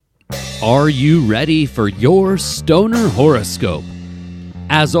Are you ready for your Stoner Horoscope?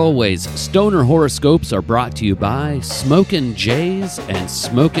 As always, Stoner Horoscopes are brought to you by Smokin' Jays and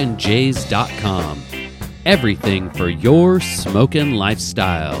SmokinJays.com. Everything for your smokin'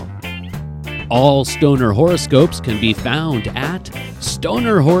 lifestyle. All Stoner Horoscopes can be found at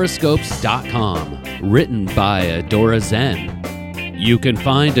StonerHoroscopes.com, written by Adora Zen. You can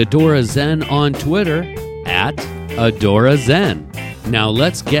find Adora Zen on Twitter at Adora Zen. Now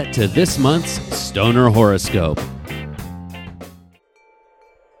let's get to this month's Stoner Horoscope.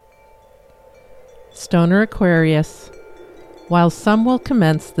 Stoner Aquarius. While some will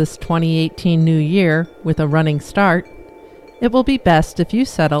commence this 2018 new year with a running start, it will be best if you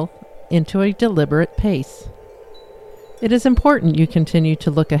settle into a deliberate pace. It is important you continue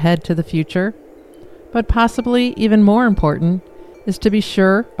to look ahead to the future, but possibly even more important is to be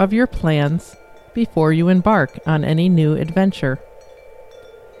sure of your plans before you embark on any new adventure.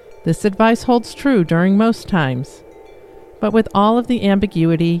 This advice holds true during most times, but with all of the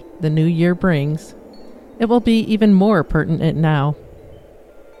ambiguity the new year brings, it will be even more pertinent now.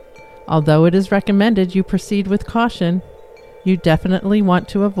 Although it is recommended you proceed with caution, you definitely want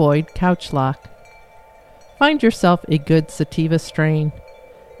to avoid couch lock. Find yourself a good sativa strain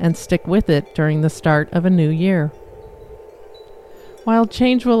and stick with it during the start of a new year. While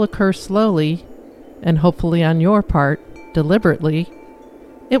change will occur slowly, and hopefully on your part, deliberately,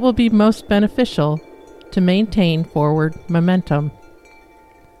 it will be most beneficial to maintain forward momentum.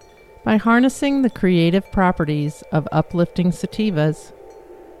 By harnessing the creative properties of uplifting sativas,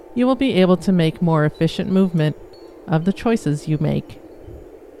 you will be able to make more efficient movement of the choices you make.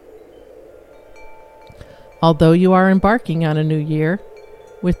 Although you are embarking on a new year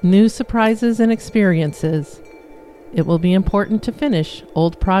with new surprises and experiences, it will be important to finish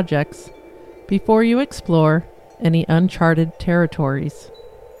old projects before you explore any uncharted territories.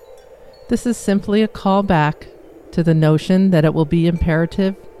 This is simply a call back to the notion that it will be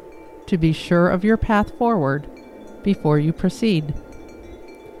imperative to be sure of your path forward before you proceed.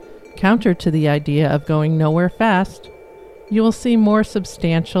 Counter to the idea of going nowhere fast, you will see more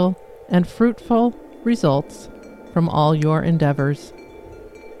substantial and fruitful results from all your endeavors.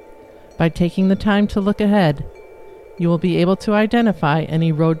 By taking the time to look ahead, you will be able to identify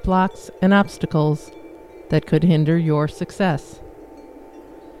any roadblocks and obstacles that could hinder your success.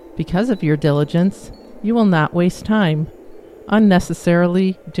 Because of your diligence, you will not waste time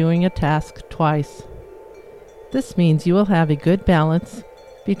unnecessarily doing a task twice. This means you will have a good balance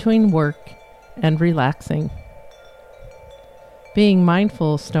between work and relaxing. Being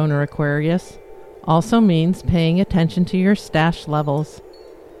mindful, Stoner Aquarius, also means paying attention to your stash levels.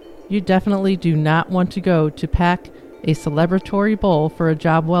 You definitely do not want to go to pack a celebratory bowl for a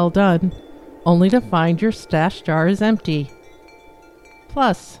job well done, only to find your stash jar is empty.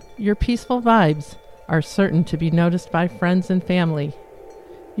 Plus, your peaceful vibes are certain to be noticed by friends and family.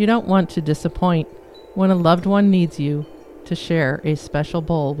 You don't want to disappoint when a loved one needs you to share a special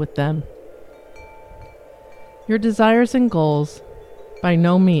bowl with them. Your desires and goals by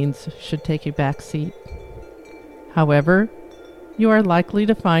no means should take a back seat. However, you are likely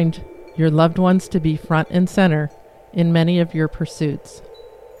to find your loved ones to be front and center in many of your pursuits.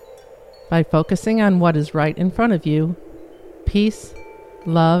 By focusing on what is right in front of you, peace,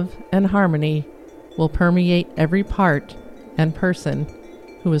 love, and harmony will permeate every part and person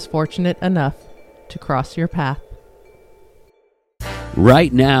who is fortunate enough to cross your path.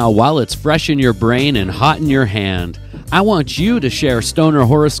 Right now, while it's fresh in your brain and hot in your hand, I want you to share Stoner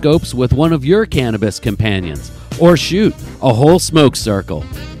Horoscopes with one of your cannabis companions, or shoot, a whole smoke circle.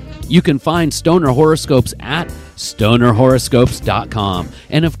 You can find Stoner Horoscopes at StonerHoroscopes.com.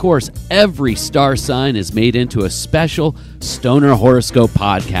 And of course, every star sign is made into a special Stoner Horoscope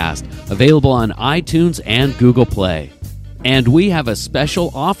podcast, available on iTunes and Google Play. And we have a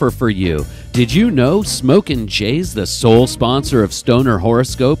special offer for you. Did you know Smokin' Jays, the sole sponsor of Stoner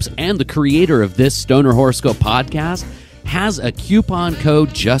Horoscopes and the creator of this Stoner Horoscope podcast, has a coupon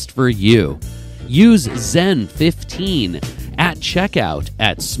code just for you? Use Zen15 at checkout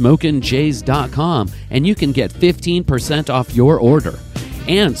at SmokinJays.com and you can get 15% off your order.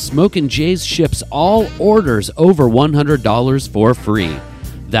 And Smokin' Jays ships all orders over $100 for free.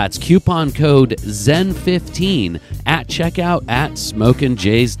 That's coupon code ZEN15 at checkout at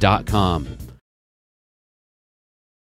SmokinJays.com.